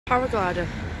Paraglider.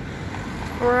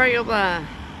 Right up there.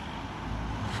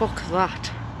 Fuck that.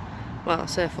 Well, I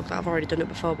say fuck that, I've already done it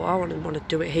before, but I want to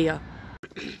do it here.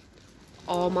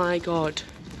 Oh my god.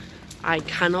 I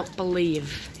cannot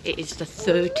believe it is the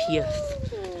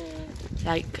 30th.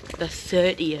 Like, the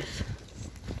 30th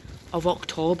of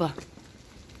October.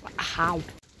 How?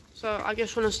 So, I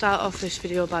just want to start off this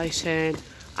video by saying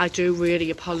I do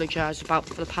really apologise for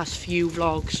the past few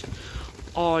vlogs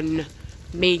on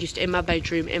me just in my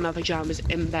bedroom, in my pyjamas,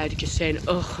 in bed, just saying,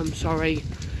 ugh, I'm sorry,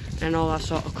 and all that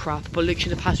sort of crap. But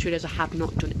literally the past few days I have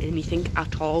not done anything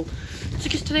at all. So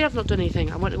just today I've not done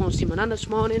anything. I went to go and see my nan this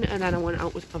morning, and then I went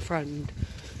out with my friend,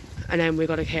 and then we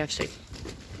got a KFC.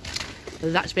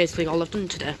 That's basically all I've done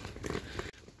today.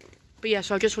 But yeah,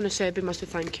 so I just want to say a big massive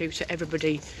thank you to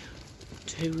everybody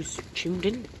who's tuned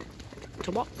in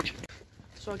to watch.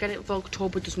 So again,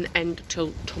 Vlogtober doesn't end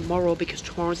till tomorrow because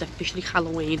tomorrow is officially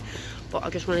Halloween. But I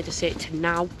just wanted to say it to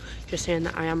now, just saying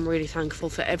that I am really thankful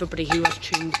for everybody who has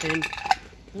tuned in.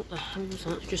 What the hell was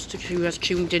that? Just who has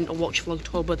tuned in to watch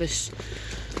Vlogtober this.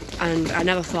 And I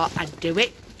never thought I'd do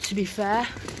it, to be fair.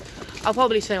 I'll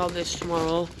probably say all this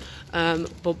tomorrow.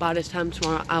 But by this time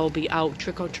tomorrow, I will be out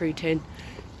trick-or-treating,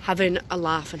 having a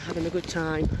laugh and having a good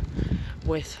time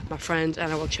with my friends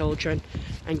and our children,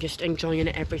 and just enjoying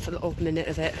every little minute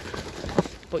of it.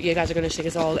 But you guys are going to see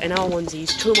us all in our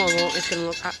onesies tomorrow. It's going to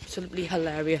look absolutely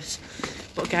hilarious.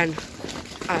 But again,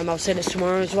 I'll say this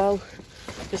tomorrow as well.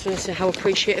 Just want to say how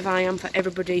appreciative I am for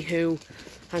everybody who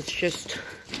has just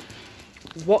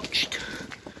watched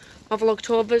my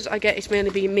Vlogtobers. I get it's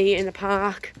mainly been me in the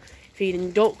park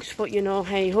feeding ducks, but you know,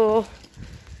 hey ho,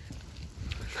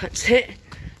 that's it.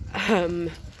 I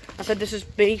said this is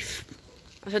beef.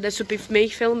 I said this would be me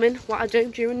filming what I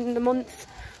do during the month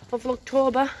of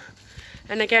Vlogtober.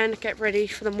 And again, get ready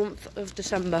for the month of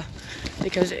December,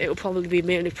 because it will probably be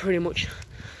mainly pretty much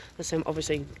the same,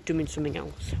 obviously doing something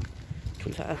else.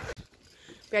 But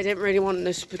I didn't really want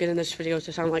this beginning of this video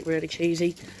to sound like really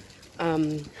cheesy.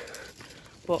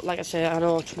 But like I said, I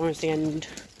know tomorrow's the end.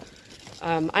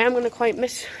 I am going to quite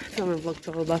miss filming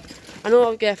Vlogtober. I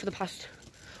know, yeah, for the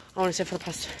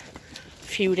past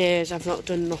few days I've not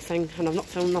done nothing, and I've not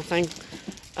filmed nothing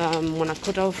when I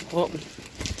could have, but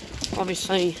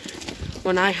obviously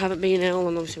when I haven't been ill,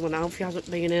 and obviously when Alfie hasn't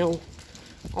been ill,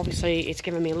 obviously it's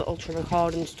given me a little to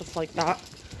record and stuff like that.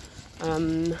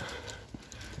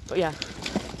 But yeah,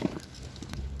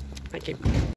 thank you.